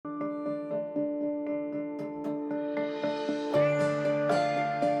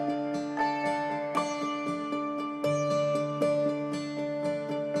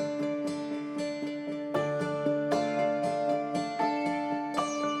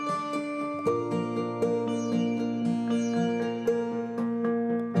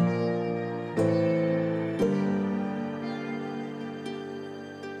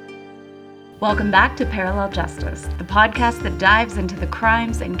Welcome back to Parallel Justice, the podcast that dives into the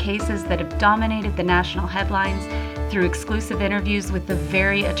crimes and cases that have dominated the national headlines through exclusive interviews with the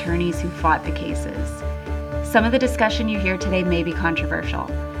very attorneys who fought the cases. Some of the discussion you hear today may be controversial.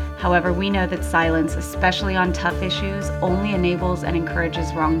 However, we know that silence, especially on tough issues, only enables and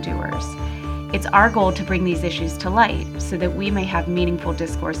encourages wrongdoers. It's our goal to bring these issues to light so that we may have meaningful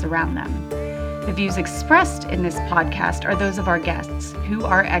discourse around them. The views expressed in this podcast are those of our guests, who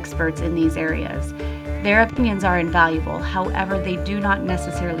are experts in these areas. Their opinions are invaluable, however, they do not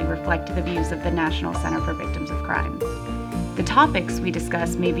necessarily reflect the views of the National Center for Victims of Crime. The topics we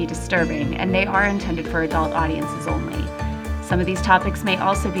discuss may be disturbing, and they are intended for adult audiences only. Some of these topics may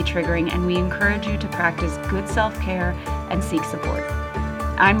also be triggering, and we encourage you to practice good self-care and seek support.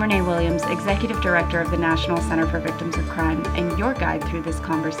 I'm Renee Williams, Executive Director of the National Center for Victims of Crime, and your guide through this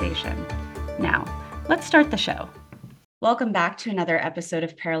conversation. Now, let's start the show. Welcome back to another episode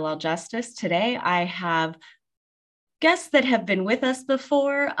of Parallel Justice. Today, I have guests that have been with us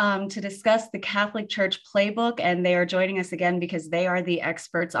before to discuss the Catholic Church Playbook, and they are joining us again because they are the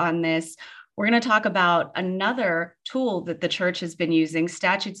experts on this. We're going to talk about another tool that the church has been using,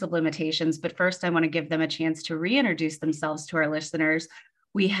 statutes of limitations, but first I want to give them a chance to reintroduce themselves to our listeners.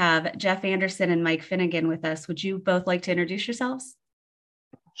 We have Jeff Anderson and Mike Finnegan with us. Would you both like to introduce yourselves?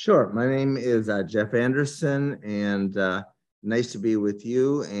 Sure. My name is Jeff Anderson, and nice to be with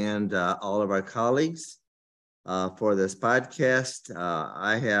you and all of our colleagues for this podcast.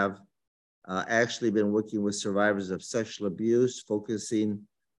 I have actually been working with survivors of sexual abuse, focusing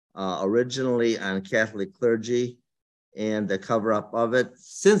originally on Catholic clergy and the cover-up of it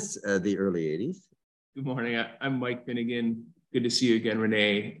since the early 80s. Good morning. I'm Mike Finnegan. Good to see you again,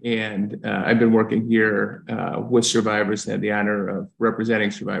 Renee. And I've been working here with survivors and had the honor of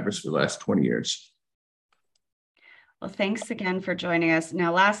representing survivors for the last 20 years. Well, thanks again for joining us.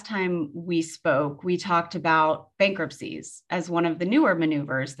 Now, last time we spoke, we talked about bankruptcies as one of the newer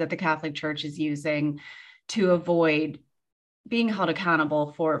maneuvers that the Catholic Church is using to avoid being held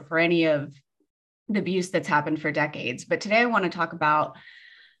accountable for any of the abuse that's happened for decades. But today I want to talk about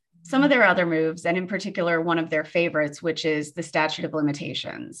some of their other moves, and in particular, one of their favorites, which is the statute of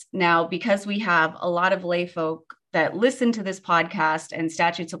limitations. Now, because we have a lot of lay folk that listen to this podcast, and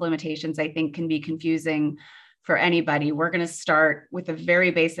statutes of limitations, I think, can be confusing for anybody, we're going to start with the very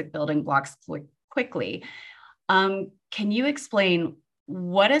basic building blocks quickly. Can you explain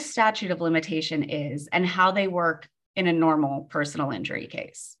what a statute of limitation is and how they work in a normal personal injury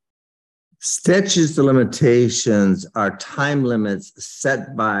case? Statutes of limitations are time limits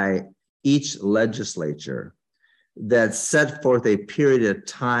set by each legislature that set forth a period of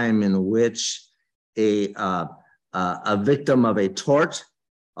time in which a victim of a tort,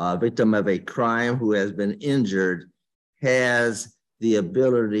 a victim of a crime who has been injured, has the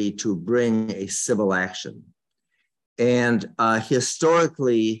ability to bring a civil action. And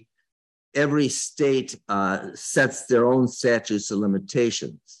historically, every state sets their own statutes of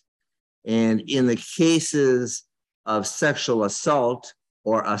limitations. And in the cases of sexual assault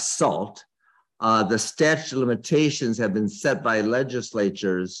or assault, the statute of limitations have been set by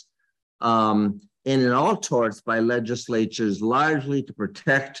legislatures, and in all torts by legislatures, largely to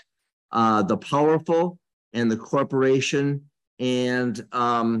protect the powerful and the corporation, and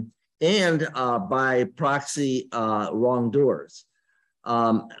by proxy wrongdoers,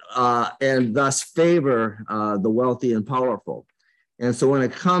 and thus favor the wealthy and powerful. And so when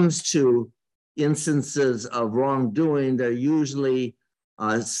it comes to instances of wrongdoing, they're usually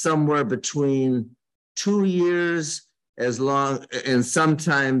somewhere between 2 years, as long, and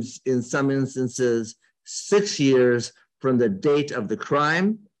sometimes in some instances, 6 years from the date of the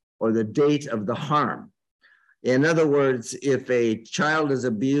crime or the date of the harm. In other words, if a child is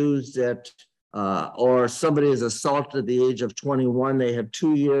abused or somebody is assaulted at the age of 21, they have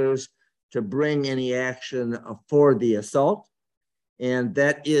 2 years to bring any action for the assault. And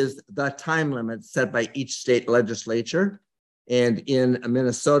that is the time limit set by each state legislature. And in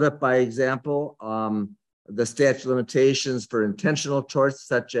Minnesota, by example, the statute of limitations for intentional torts,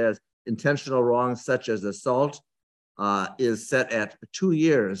 such as intentional wrongs, such as assault, is set at 2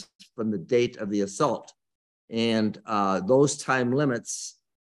 years from the date of the assault. And those time limits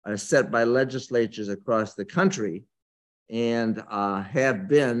are set by legislatures across the country and have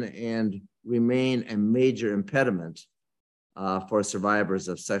been and remain a major impediment for survivors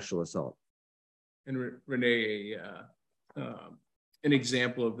of sexual assault. And Renee, an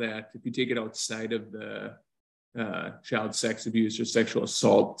example of that, if you take it outside of the child sex abuse or sexual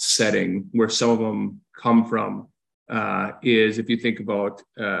assault setting, where some of them come from, is if you think about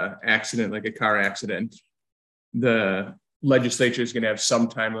accident, like a car accident, the legislature is going to have some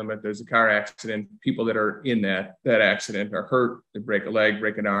time limit. There's a car accident. People that are in that accident are hurt. They break a leg,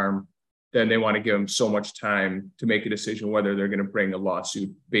 break an arm. Then they want to give them so much time to make a decision whether they're going to bring a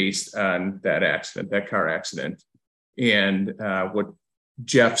lawsuit based on that accident, that car accident. And what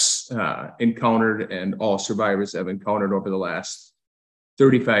Jeff's encountered and all survivors have encountered over the last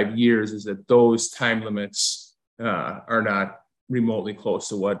 35 years is that those time limits are not remotely close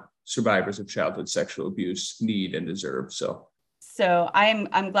to what survivors of childhood sexual abuse need and deserve. So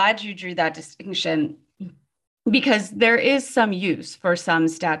I'm glad you drew that distinction, because there is some use for some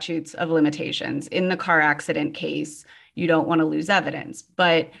statutes of limitations. In the car accident case, you don't want to lose evidence.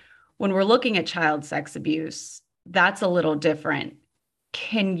 But when we're looking at child sex abuse, that's a little different.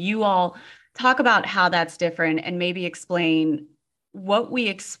 Can you all talk about how that's different and maybe explain what we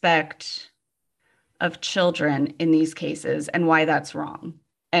expect of children in these cases and why that's wrong,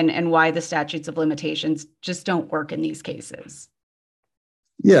 and why the statutes of limitations just don't work in these cases?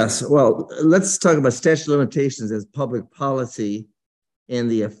 Yes, well, let's talk about statute of limitations as public policy and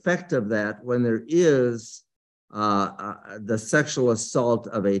the effect of that when there is the sexual assault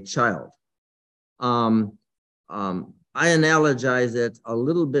of a child. I analogize it a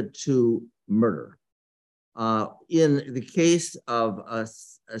little bit to murder. In the case of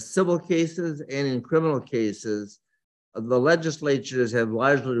civil cases and in criminal cases, the legislatures have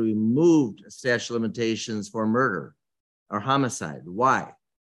largely removed statute of limitations for murder or homicide. Why?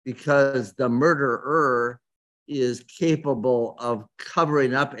 Because the murderer is capable of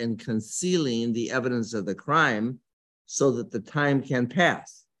covering up and concealing the evidence of the crime so that the time can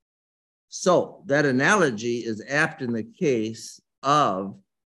pass. So that analogy is apt in the case of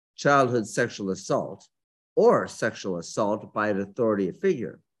childhood sexual assault or sexual assault by an authority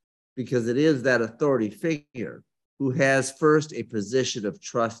figure, because it is that authority figure who has first a position of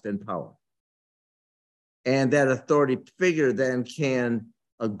trust and power. And that authority figure then can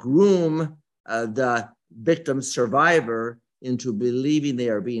groom the victim survivor into believing they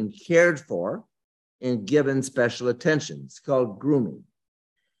are being cared for and given special attention. It's called grooming.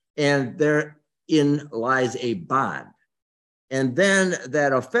 And therein lies a bond. And then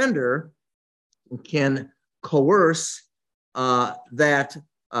that offender can coerce that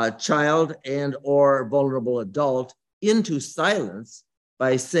child and or vulnerable adult into silence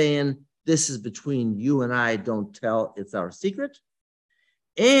by saying, "This is between you and I, don't tell, it's our secret."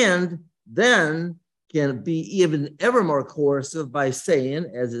 And then can be even ever more coercive by saying,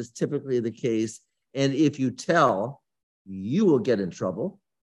 as is typically the case, "And if you tell, you will get in trouble."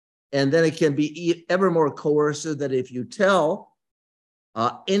 And then it can be ever more coercive that if you tell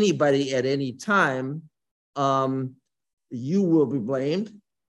anybody at any time, you will be blamed.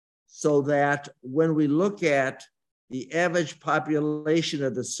 So that when we look at the average population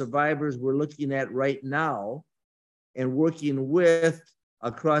of the survivors we're looking at right now and working with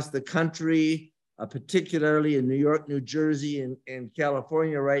across the country, particularly in New York, New Jersey, and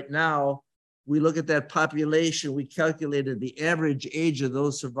California right now, we look at that population, we calculated the average age of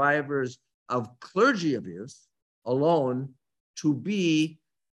those survivors of clergy abuse alone to be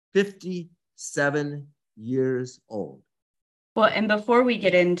 57 years old. Well, and before we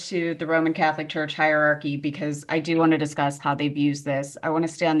get into the Roman Catholic Church hierarchy, because I do want to discuss how they've used this, I want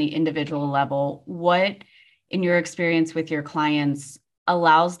to stay on the individual level. What, in your experience with your clients,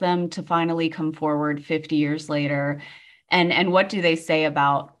 allows them to finally come forward 50 years later? And what do they say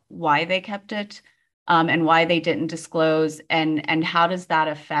about why they kept it and why they didn't disclose? And how does that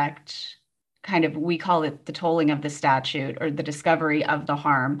affect kind of, we call it the tolling of the statute or the discovery of the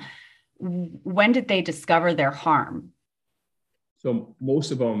harm? When did they discover their harm? So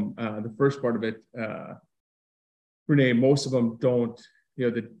most of them, the first part of it, Renee, most of them don't,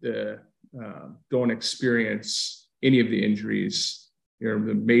 don't experience any of the injuries, the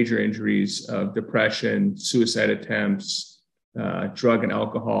major injuries of depression, suicide attempts, drug and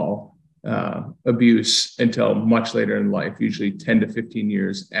alcohol abuse until much later in life, usually 10 to 15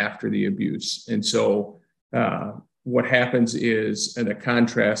 years after the abuse. And so what happens is, in a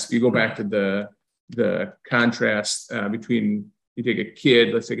contrast, if you go back to the contrast between, you take a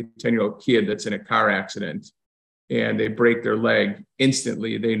kid, let's take a 10-year-old kid that's in a car accident and they break their leg,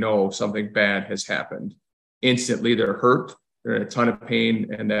 instantly they know something bad has happened. Instantly they're hurt, they're in a ton of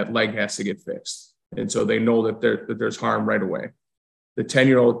pain, and that leg has to get fixed. And so they know that there's harm right away. The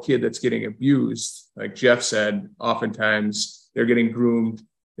 10-year-old kid that's getting abused, like Jeff said, oftentimes they're getting groomed,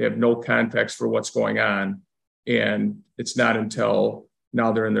 they have no context for what's going on. And it's not until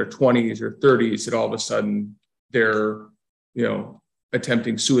now they're in their 20s or 30s that all of a sudden they're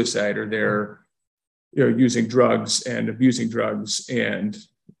attempting suicide, or they're, using drugs and abusing drugs and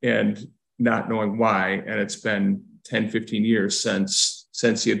not knowing why. And it's been 10, 15 years since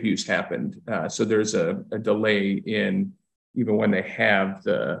the abuse happened. So there's a delay in even when they have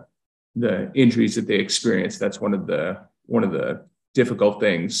the injuries that they experience. That's one of the difficult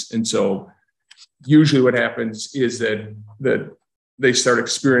things. And so usually what happens is that they start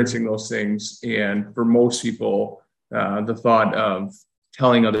experiencing those things. And for most people, the thought of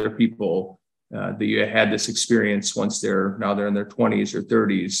telling other people that you had this experience once they're in their 20s or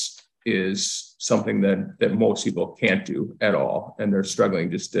 30s is something that most people can't do at all. And they're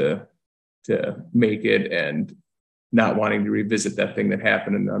struggling just to make it, and not wanting to revisit that thing that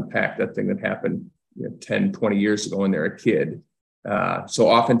happened and unpack that thing that happened 10, 20 years ago when they're a kid. So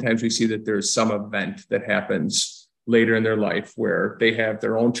oftentimes we see that there's some event that happens later in their life where they have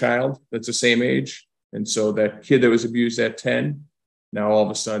their own child that's the same age. And so that kid that was abused at 10, now all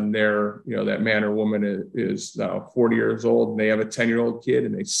of a sudden they're, that man or woman is now 40 years old, and they have a 10-year-old kid,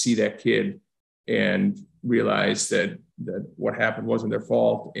 and they see that kid and realize that what happened wasn't their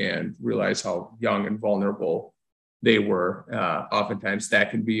fault, and realize how young and vulnerable they were. Oftentimes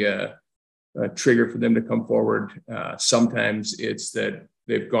that can be a trigger for them to come forward. Sometimes it's that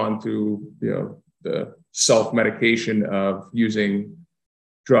they've gone through, the self-medication of using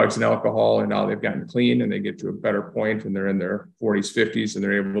drugs and alcohol, and now they've gotten clean and they get to a better point, and they're in their 40s, 50s, and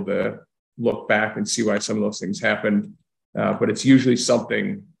they're able to look back and see why some of those things happened. But it's usually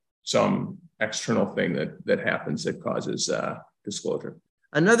some external thing that happens that causes disclosure.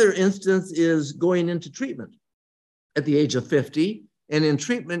 Another instance is going into treatment at the age of 50. And in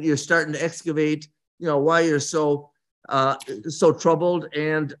treatment, you're starting to excavate, why you're so troubled,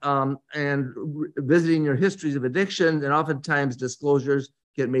 and visiting your histories of addiction. And oftentimes disclosures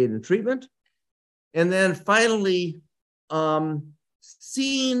get made in treatment. And then finally,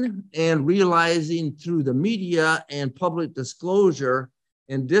 seeing and realizing through the media and public disclosure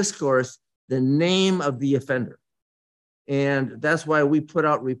and discourse the name of the offender. And that's why we put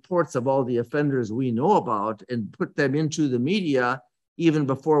out reports of all the offenders we know about and put them into the media even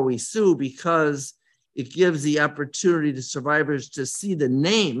before we sue, because it gives the opportunity to survivors to see the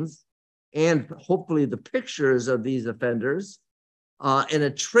names and hopefully the pictures of these offenders. And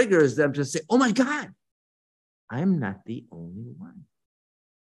it triggers them to say, oh my God, I'm not the only one.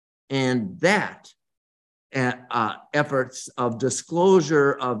 And that efforts of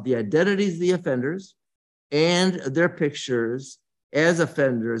disclosure of the identities of the offenders and their pictures as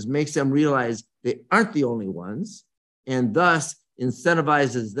offenders makes them realize they aren't the only ones, and thus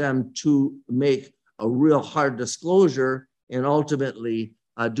incentivizes them to make a real hard disclosure and ultimately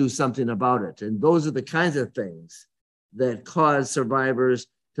do something about it. And those are the kinds of things that cause survivors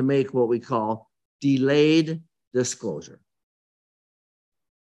to make what we call delayed disclosure.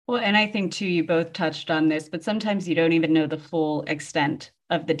 Well, and I think too, you both touched on this, but sometimes you don't even know the full extent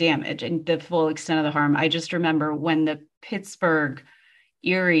of the damage and the full extent of the harm. I just remember when the Pittsburgh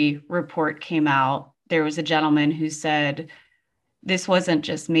Erie report came out, there was a gentleman who said, this wasn't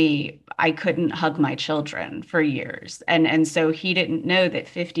just me. I couldn't hug my children for years. And so he didn't know that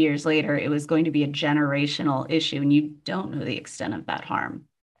 50 years later, it was going to be a generational issue, and you don't know the extent of that harm.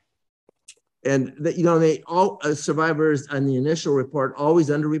 And that, they all survivors on the initial report always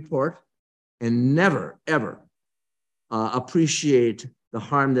underreport and never, ever appreciate the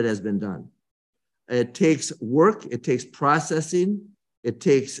harm that has been done. It takes work, it takes processing, it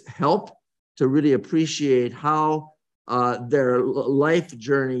takes help to really appreciate how their life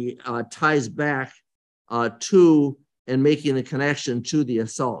journey ties back to and making a connection to the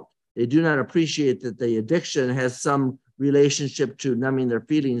assault. They do not appreciate that the addiction has some relationship to numbing their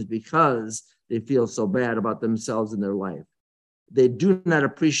feelings because they feel so bad about themselves and their life. They do not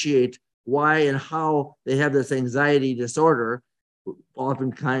appreciate why and how they have this anxiety disorder,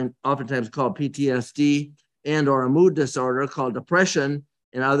 oftentimes called PTSD, and or a mood disorder called depression,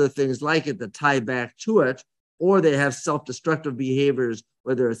 and other things like it that tie back to it, or they have self-destructive behaviors,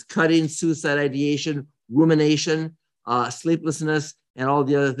 whether it's cutting, suicide ideation, rumination, sleeplessness, and all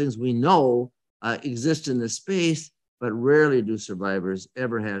the other things we know exist in this space, but rarely do survivors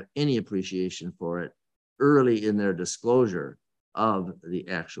ever have any appreciation for it early in their disclosure of the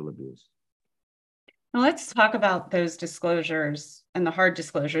actual abuse. Now let's talk about those disclosures and the hard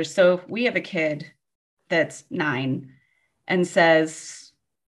disclosures. So if we have a kid that's 9 and says,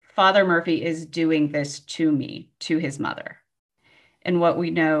 Father Murphy is doing this to me, to his mother. And what we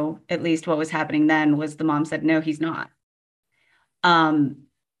know, at least what was happening then, was the mom said, no, he's not.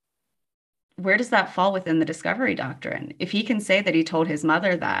 Where does that fall within the discovery doctrine? If he can say that he told his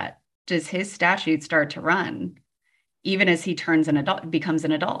mother that, does his statute start to run even as he becomes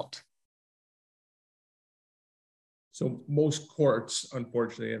an adult? So most courts,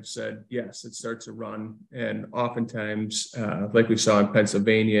 unfortunately, have said, yes, it starts to run. And oftentimes, like we saw in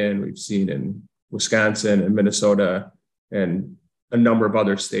Pennsylvania and we've seen in Wisconsin and Minnesota and a number of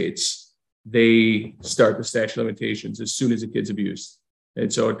other states, they start the statute of limitations as soon as a kid's abused.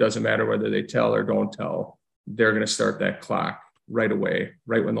 And so it doesn't matter whether they tell or don't tell, they're going to start that clock right away,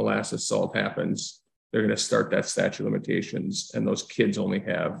 right when the last assault happens. They're going to start that statute of limitations, and those kids only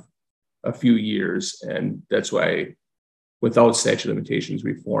have a few years. And that's why without statute of limitations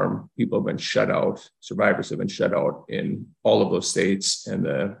reform, people have been shut out, survivors have been shut out in all of those states, and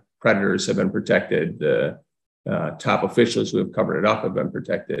the predators have been protected. The top officials who have covered it up have been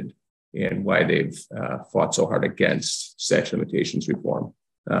protected, and why they've fought so hard against statute of limitations reform.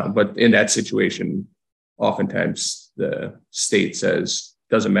 But in that situation, oftentimes the state says,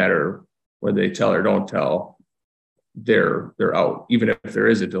 doesn't matter whether they tell or don't tell, they're out, even if there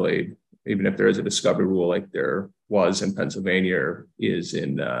is a delayed, even if there is a discovery rule like there was in Pennsylvania or is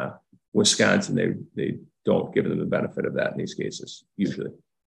in Wisconsin, they don't give them the benefit of that in these cases, usually.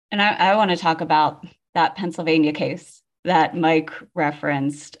 And I want to talk about that Pennsylvania case that Mike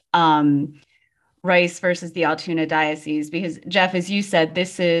referenced, Rice versus the Altoona Diocese, because Jeff, as you said,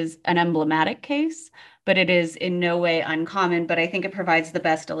 this is an emblematic case, but it is in no way uncommon. But I think it provides the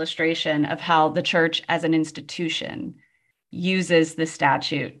best illustration of how the church as an institution uses the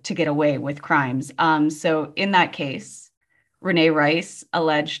statute to get away with crimes. So in that case, Renee Rice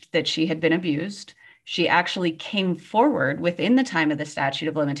alleged that she had been abused. She actually came forward within the time of the statute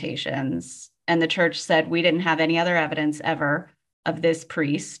of limitations, and the church said, we didn't have any other evidence ever of this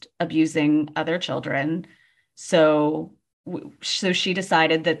priest abusing other children. So she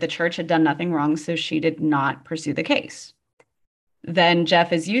decided that the church had done nothing wrong, so she did not pursue the case. Then,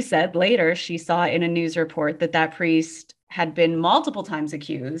 Jeff, as you said, later she saw in a news report that that priest had been multiple times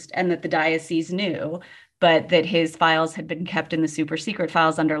accused and that the diocese knew, but that his files had been kept in the super secret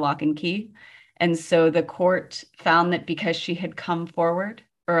files under lock and key. And so the court found that because she had come forward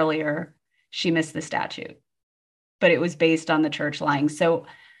earlier, she missed the statute, but it was based on the church lying. So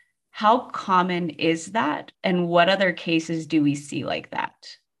how common is that? And what other cases do we see like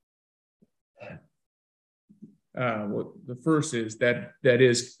that? Well, the first is that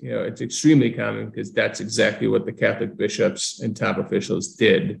is, it's extremely common because that's exactly what the Catholic bishops and top officials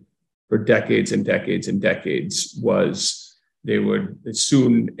did for decades and decades and decades. Was they would, as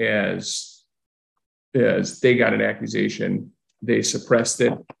soon as they got an accusation, they suppressed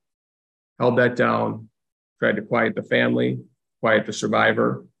it, held that down, tried to quiet the family, quiet the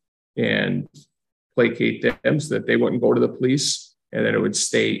survivor, and placate them so that they wouldn't go to the police, and then it would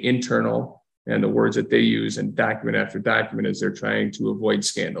stay internal. And the words that they use in document after document is they're trying to avoid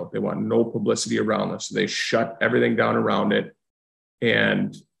scandal. They want no publicity around this. So they shut everything down around it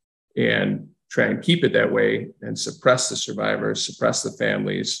and try and keep it that way and suppress the survivors, suppress the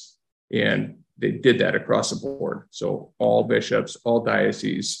families. And they did that across the board. So all bishops, all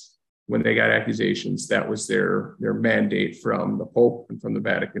dioceses, when they got accusations, that was their mandate from the Pope and from the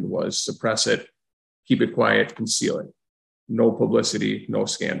Vatican was suppress it, keep it quiet, conceal it. No publicity, no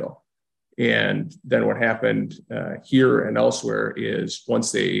scandal. And then what happened here and elsewhere is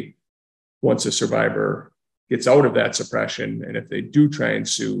once a survivor gets out of that suppression, and if they do try and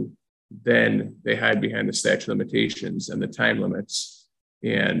sue, then they hide behind the statute of limitations and the time limits.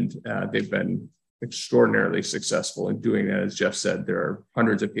 And they've been extraordinarily successful in doing that. As Jeff said, there are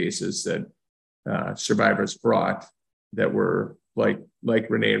hundreds of cases that survivors brought that were like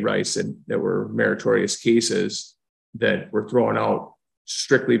Renee Rice, and that were meritorious cases that were thrown out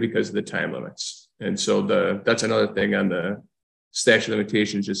strictly because of the time limits. And so that's another thing on the statute of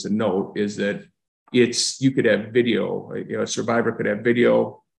limitations, just a note, is that you could have video, a survivor could have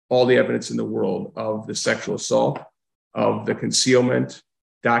video, all the evidence in the world of the sexual assault, of the concealment,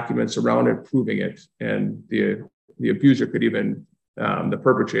 documents around it proving it, and the abuser could even, the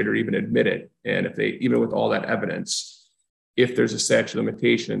perpetrator even admit it. And if they, even with all that evidence, if there's a statute of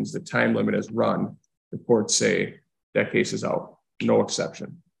limitations, the time limit is run, the courts say that case is out. No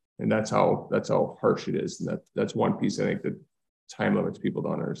exception. And that's how harsh it is. And that's one piece I think that time limits people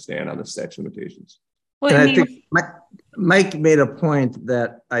don't understand on the statute of limitations. Well, and I think Mike made a point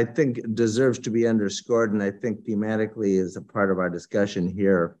that I think deserves to be underscored, and I think thematically is a part of our discussion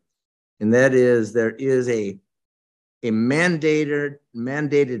here. And that is, there is a mandated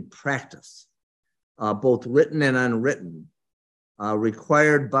practice, both written and unwritten,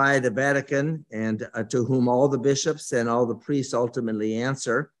 required by the Vatican, and to whom all the bishops and all the priests ultimately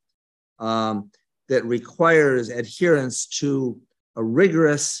answer, that requires adherence to a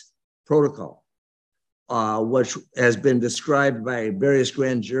rigorous protocol, which has been described by various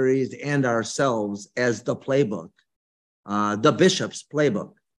grand juries and ourselves as the Playbook. the bishop's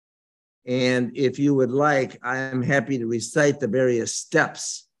playbook. And if you would like, I'm happy to recite the various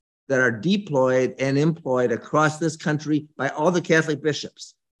steps that are deployed and employed across this country by all the Catholic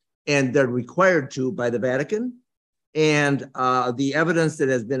bishops. And they're required to by the Vatican. And the evidence that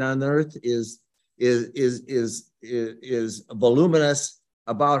has been unearthed is voluminous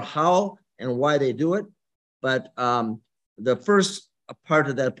about how and why they do it. But the first part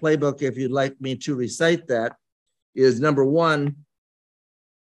of that playbook, if you'd like me to recite that, is number one,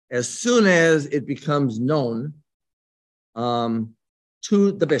 as soon as it becomes known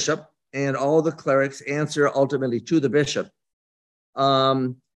to the bishop, and all the clerics answer ultimately to the bishop,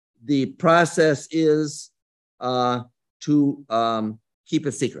 the process is to keep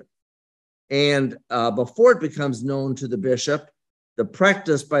it secret. And before it becomes known to the bishop, the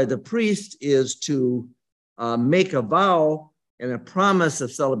practice by the priest is to make a vow and a promise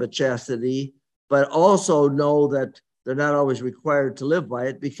of celibate chastity, but also know that they're not always required to live by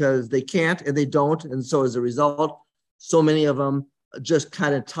it because they can't and they don't. And so as a result, so many of them just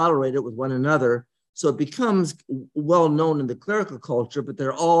kind of tolerate it with one another. So it becomes well known in the clerical culture, but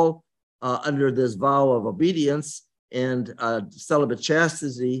they're all under this vow of obedience and celibate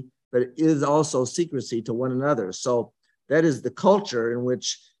chastity, but it is also secrecy to one another. So that is the culture in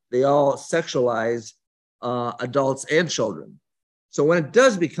which they all sexualize adults and children. So when it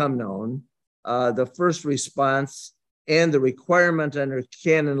does become known, the first response and the requirement under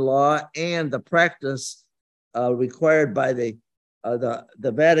canon law and the practice required by the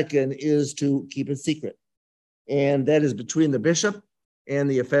Vatican is to keep it secret. And that is between the bishop and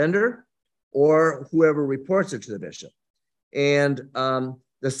the offender or whoever reports it to the bishop. And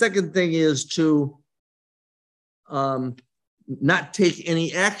the second thing is to not take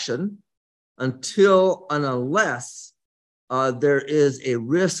any action until and unless there is a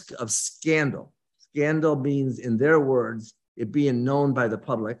risk of scandal. Scandal means, in their words, it being known by the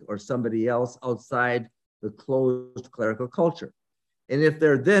public or somebody else outside the closed clerical culture. And if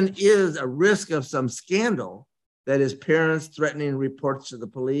there then is a risk of some scandal, that is parents threatening reports to the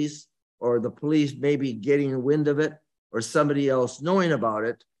police, or the police maybe getting wind of it, or somebody else knowing about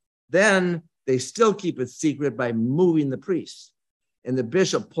it, then they still keep it secret by moving the priest. And the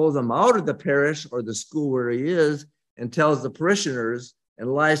bishop pulls them out of the parish or the school where he is and tells the parishioners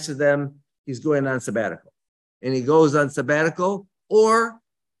and lies to them he's going on sabbatical. And he goes on sabbatical or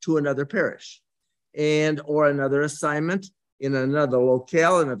to another parish or another assignment in another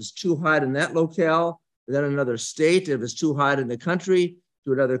locale. And if it's too hot in that locale, then another state. If it's too hot in the country,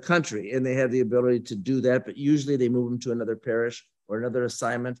 to another country. And they have the ability to do that, but usually they move them to another parish or another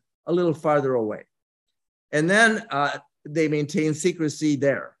assignment a little farther away. And then they maintain secrecy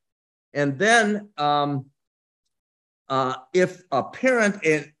there. And then if a parent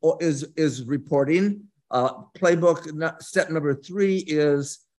is reporting, playbook step number 3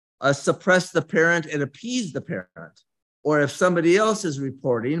 is suppress the parent and appease the parent. Or if somebody else is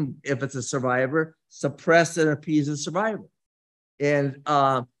reporting, if it's a survivor, suppress and appease the survivor. And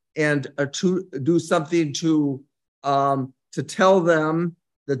to do something to tell them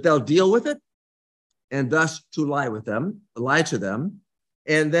that they'll deal with it, and thus to lie to them.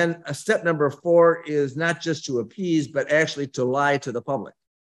 And then step number 4 is not just to appease, but actually to lie to the public,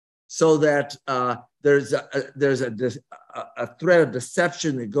 so that there's a thread of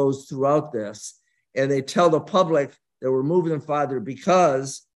deception that goes throughout this, and they tell the public that we're moving them farther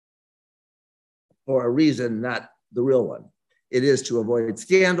because, for a reason, not the real one. It is to avoid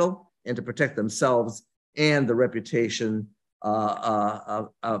scandal and to protect themselves and the reputation of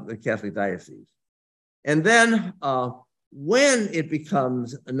the Catholic diocese. And then when it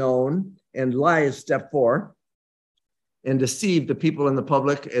becomes known, and lie is step 4, and deceive the people in the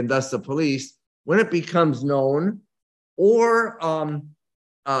public and thus the police, when it becomes known or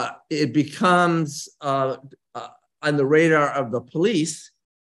it becomes on the radar of the police,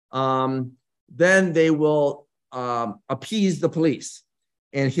 then they will appease the police.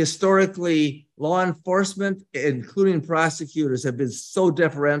 And historically, law enforcement, including prosecutors, have been so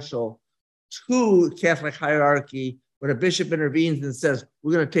deferential to Catholic hierarchy. When a bishop intervenes and says,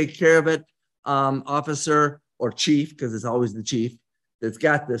 we're going to take care of it, officer or chief, because it's always the chief that's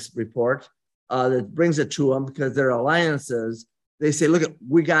got this report, that brings it to them because they're alliances, they say, look,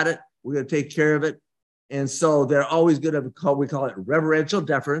 we got it, we're going to take care of it. And so they're always going to we call it reverential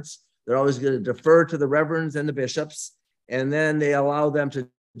deference. They're always going to defer to the reverends and the bishops, and then they allow them to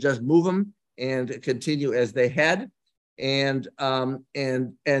just move them and continue as they had, and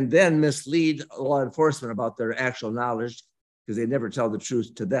then mislead law enforcement about their actual knowledge because they never tell the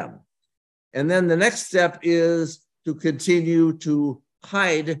truth to them. And then the next step is to continue to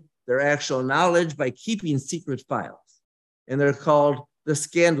hide their actual knowledge by keeping secret files. and they're called the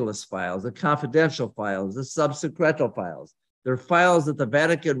scandalous files, the confidential files, the subsecretal files. They're files that the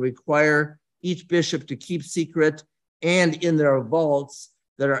Vatican require each bishop to keep secret and in their vaults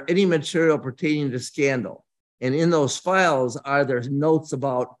that are any material pertaining to scandal. And in those files are there notes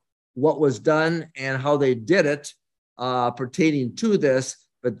about what was done and how they did it pertaining to this,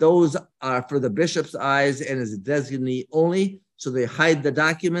 but those are for the bishop's eyes and as a designee only, so they hide the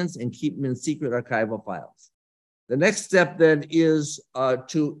documents and keep them in secret archival files. The next step then is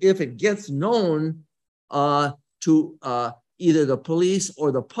to, if it gets known to either the police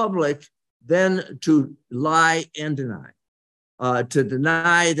or the public, then to lie and deny. To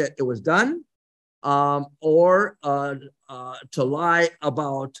deny that it was done, or to lie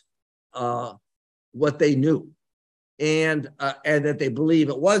about what they knew, and that they believe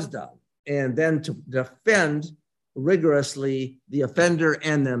it was done, and then to defend rigorously the offender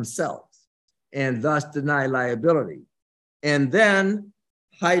and themselves, and thus deny liability, and then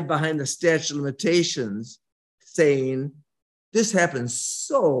hide behind the statute of limitations, saying, this happened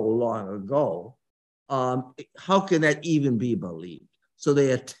so long ago, how can that even be believed? So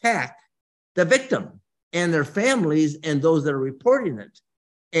they attack the victim and their families and those that are reporting it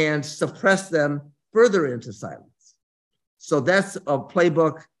and suppress them further into silence. So that's a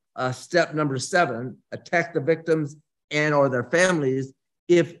playbook step number 7, attack the victims and or their families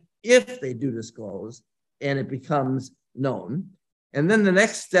if they do disclose and it becomes known. And then the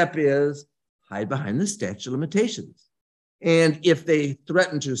next step is hide behind the statute of limitations. And if they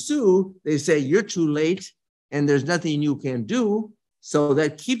threaten to sue, they say, you're too late and there's nothing you can do. So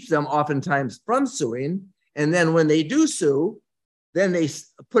that keeps them oftentimes from suing. And then when they do sue, then they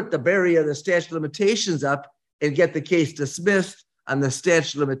put the barrier of the statute of limitations up and get the case dismissed on the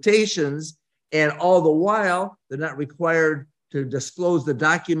statute of limitations. And all the while, they're not required to disclose the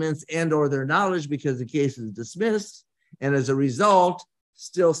documents and or their knowledge because the case is dismissed. And as a result,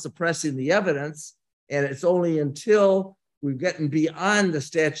 still suppressing the evidence. And it's only until we've gotten beyond the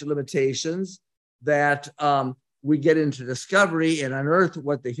statute of limitations that we get into discovery and unearth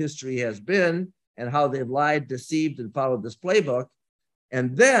what the history has been and how they've lied, deceived, and followed this playbook.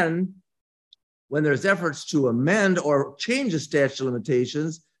 And then when there's efforts to amend or change the statute of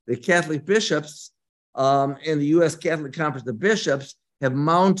limitations, the Catholic bishops and the U.S. Catholic Conference of Bishops have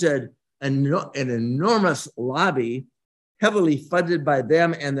mounted an enormous lobby, heavily funded by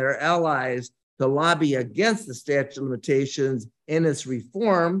them and their allies, to lobby against the statute of limitations and its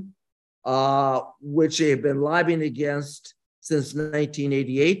reform, which they've been lobbying against since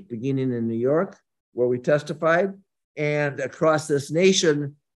 1988, beginning in New York, where we testified, and across this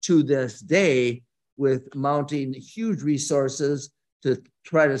nation to this day, with mounting huge resources to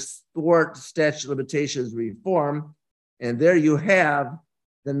try to thwart statute of limitations reform. And there you have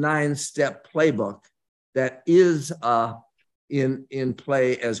the 9-step playbook that is in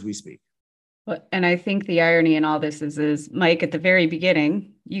play as we speak. And I think the irony in all this is, Mike, at the very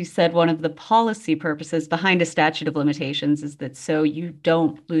beginning, you said one of the policy purposes behind a statute of limitations is that so you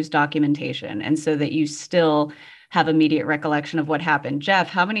don't lose documentation and so that you still have immediate recollection of what happened. Jeff,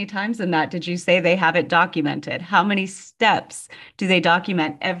 how many times in that did you say they have it documented? How many steps do they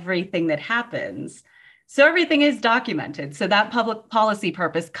document everything that happens? So everything is documented. So that public policy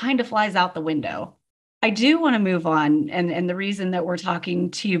purpose kind of flies out the window. I do want to move on. And the reason that we're talking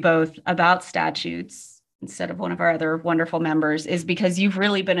to you both about statutes instead of one of our other wonderful members is because you've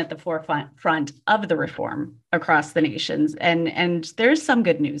really been at the forefront of the reform across the nations. And there's some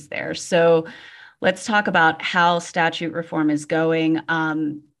good news there. So let's talk about how statute reform is going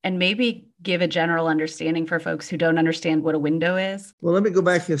and maybe give a general understanding for folks who don't understand what a window is. Well, let me go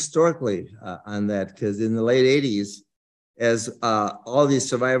back historically on that, because in the late 80s, as all these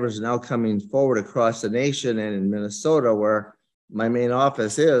survivors are now coming forward across the nation and in Minnesota, where my main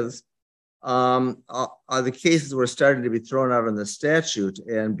office is, the cases were starting to be thrown out on the statute.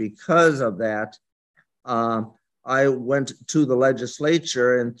 And because of that, I went to the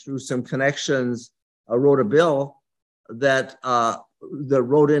legislature and through some connections, wrote a bill that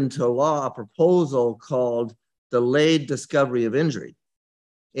wrote into law a proposal called delayed discovery of injury,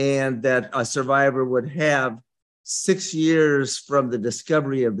 and that a survivor would have 6 years from the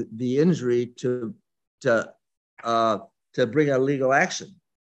discovery of the injury to bring a legal action.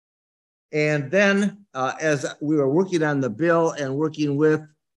 And then as we were working on the bill and working with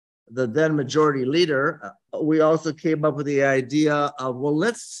the then majority leader, we also came up with the idea of, well,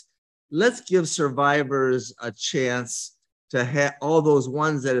 let's give survivors a chance to have all those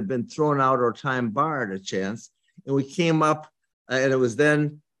ones that have been thrown out or time barred a chance. And we came up, and it was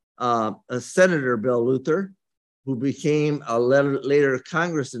then Senator Bill Luther, who became later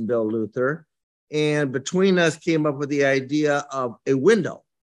Congressman Bill Luther. And between us came up with the idea of a window.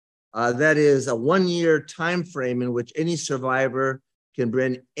 That is a 1-year time frame in which any survivor can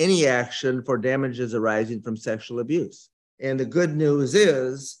bring any action for damages arising from sexual abuse. And the good news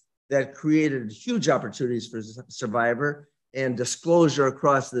is that created huge opportunities for survivor and disclosure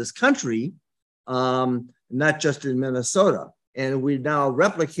across this country, not just in Minnesota. And we now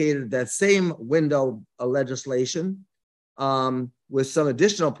replicated that same window legislation with some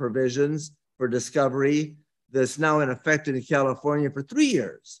additional provisions for discovery that's now in effect in California for 3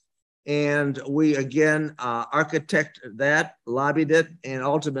 years. And we again architected that, lobbied it, and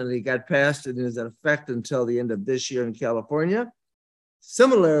ultimately got passed and is in effect until the end of this year in California.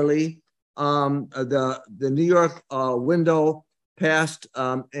 Similarly, the New York window passed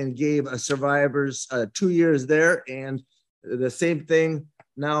and gave survivors 2 years there, and the same thing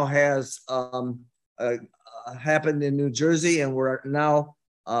now has happened in New Jersey, and we're now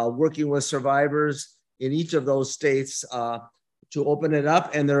working with survivors in each of those states to open it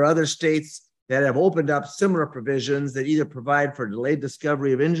up. And there are other states that have opened up similar provisions that either provide for delayed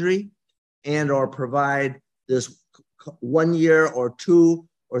discovery of injury and or provide this 1 year or 2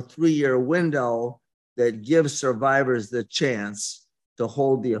 or 3 year window that gives survivors the chance to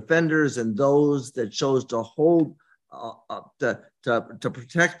hold the offenders and those that chose to hold to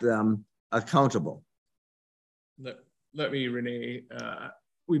protect them accountable. Let me, Renee,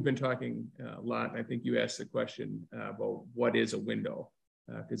 we've been talking a lot, and I think you asked the question about what is a window,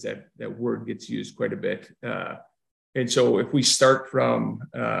 because that word gets used quite a bit. And so if we start from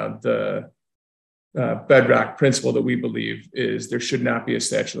the bedrock principle that we believe is there should not be a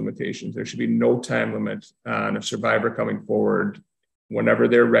statute of limitations. There should be no time limit on a survivor coming forward. Whenever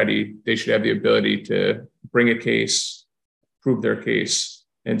they're ready, they should have the ability to bring a case, prove their case.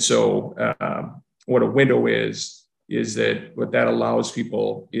 And so what a window is that what that allows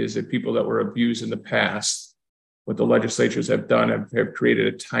people is that people that were abused in the past, what the legislatures have done have created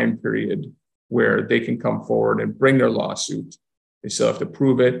a time period where they can come forward and bring their lawsuit. They still have to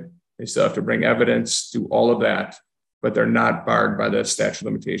prove it. They still have to bring evidence, do all of that, but they're not barred by the statute of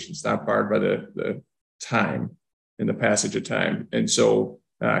limitations, not barred by the time and the passage of time. And so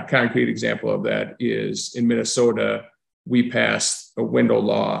a concrete example of that is in Minnesota, we passed a window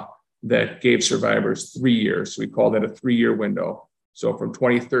law that gave survivors 3 years. So we call that a 3-year window. So from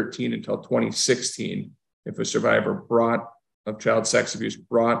 2013 until 2016, if a survivor of child sex abuse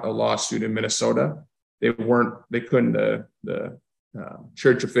brought a lawsuit in Minnesota, the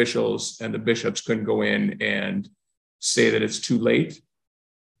church officials and the bishops couldn't go in and say that it's too late.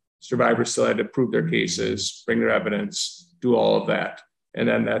 Survivors still had to prove their cases, bring their evidence, do all of that. And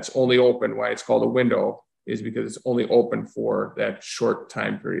then that's only open. Why it's called a window is because it's only open for that short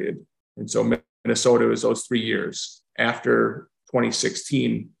time period. And so Minnesota was those 3 years. After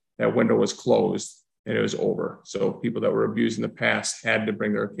 2016, that window was closed and it was over. So people that were abused in the past had to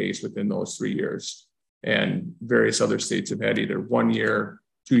bring their case within those 3 years. And various other states have had either 1 year,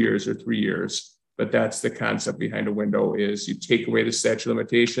 2 years, or 3 years. But that's the concept behind a window is you take away the statute of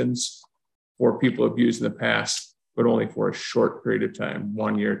limitations for people abused in the past, but only for a short period of time,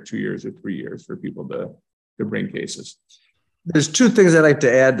 1 year, 2 years, or 3 years for people to bring cases. There's two things I'd like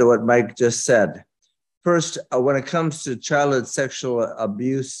to add to what Mike just said. First, when it comes to childhood sexual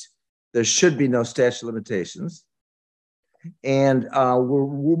abuse, there should be no statute of limitations. And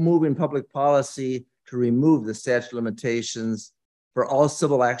we're moving public policy to remove the statute of limitations for all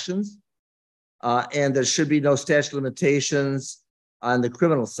civil actions. And there should be no statute of limitations on the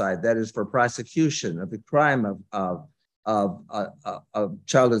criminal side. That is for prosecution of the crime of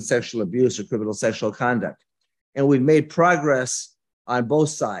childhood sexual abuse or criminal sexual conduct. And we've made progress on both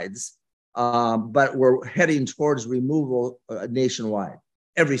sides, but we're heading towards removal nationwide,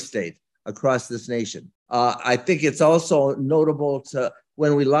 every state across this nation. I think it's also notable to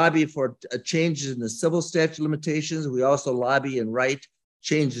when we lobby for changes in the civil statute of limitations, we also lobby and write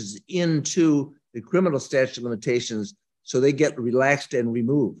changes into the criminal statute of limitations so they get relaxed and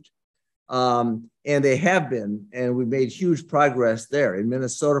removed. And they have been, and we've made huge progress there. In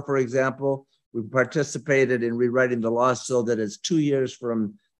Minnesota, for example, we participated in rewriting the law so that it's 2 years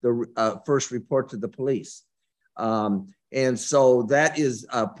from the first report to the police. And so that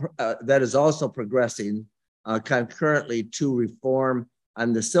is also progressing concurrently to reform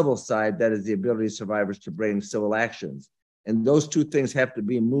on the civil side, that is the ability of survivors to bring civil actions. And those two things have to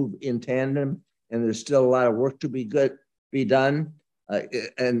be moved in tandem, and there's still a lot of work to be done.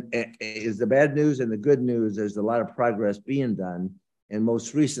 And is the bad news and the good news, there's a lot of progress being done, and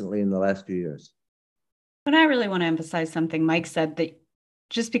most recently in the last few years. But I really want to emphasize something Mike said, that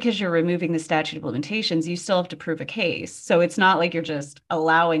just because you're removing the statute of limitations, you still have to prove a case. So it's not like you're just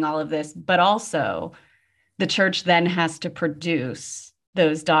allowing all of this, but also the church then has to produce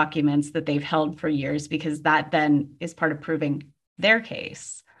those documents that they've held for years, because that then is part of proving their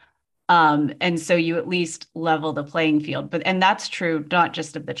case. And so you at least level the playing field. And that's true not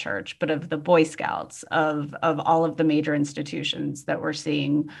just of the church, but of the Boy Scouts, of all of the major institutions that we're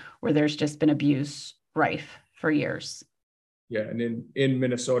seeing where there's just been abuse rife for years. Yeah, and in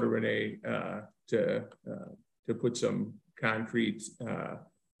Minnesota, Renee, to put some concrete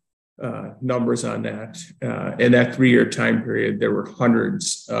numbers on that, in that 3-year time period, there were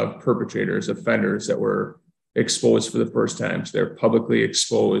hundreds of perpetrators, offenders that were exposed for the first time. So they're publicly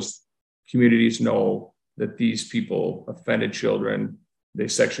exposed. Communities know that these people offended children, they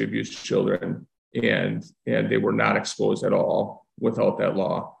sexually abused children, and they were not exposed at all without that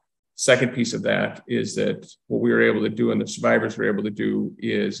law. Second piece of that is that what we were able to do and the survivors were able to do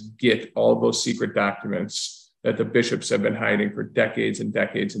is get all of those secret documents that the bishops have been hiding for decades and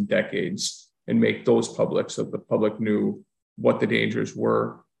decades and decades and make those public so that the public knew what the dangers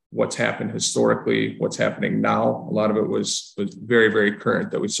were, what's happened historically, what's happening now. A lot of it was very, very current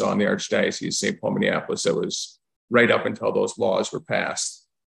that we saw in the Archdiocese, St. Paul, Minneapolis, that was right up until those laws were passed.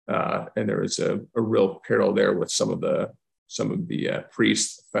 And there was a real parallel there with some of the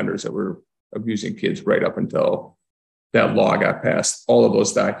priest offenders that were abusing kids right up until that law got passed. All of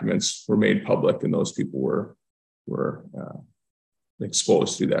those documents were made public, and those people were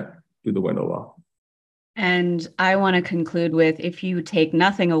exposed through the window law. And I want to conclude with, if you take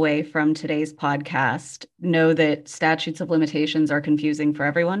nothing away from today's podcast, know that statutes of limitations are confusing for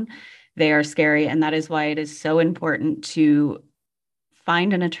everyone. They are scary. And that is why it is so important to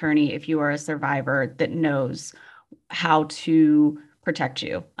find an attorney, if you are a survivor, that knows how to protect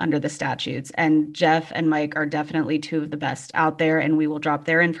you under the statutes. And Jeff and Mike are definitely two of the best out there, and we will drop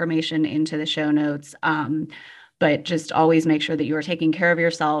their information into the show notes. But just always make sure that you are taking care of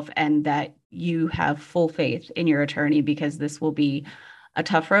yourself and that you have full faith in your attorney, because this will be a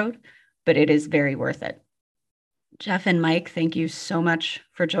tough road, but it is very worth it. Jeff and Mike, thank you so much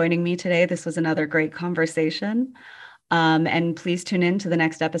for joining me today. This was another great conversation. And please tune in to the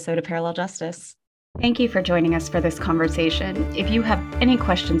next episode of Parallel Justice. Thank you for joining us for this conversation. If you have any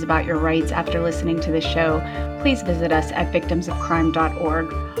questions about your rights after listening to this show, please visit us at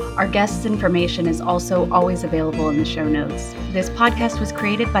victimsofcrime.org. Our guests' information is also always available in the show notes. This podcast was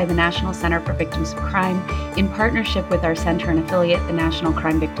created by the National Center for Victims of Crime in partnership with our center and affiliate, the National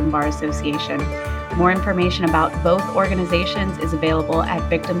Crime Victim Bar Association. More information about both organizations is available at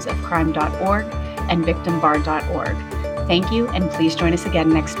victimsofcrime.org and victimbar.org. Thank you, and please join us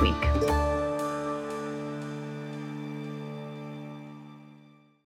again next week.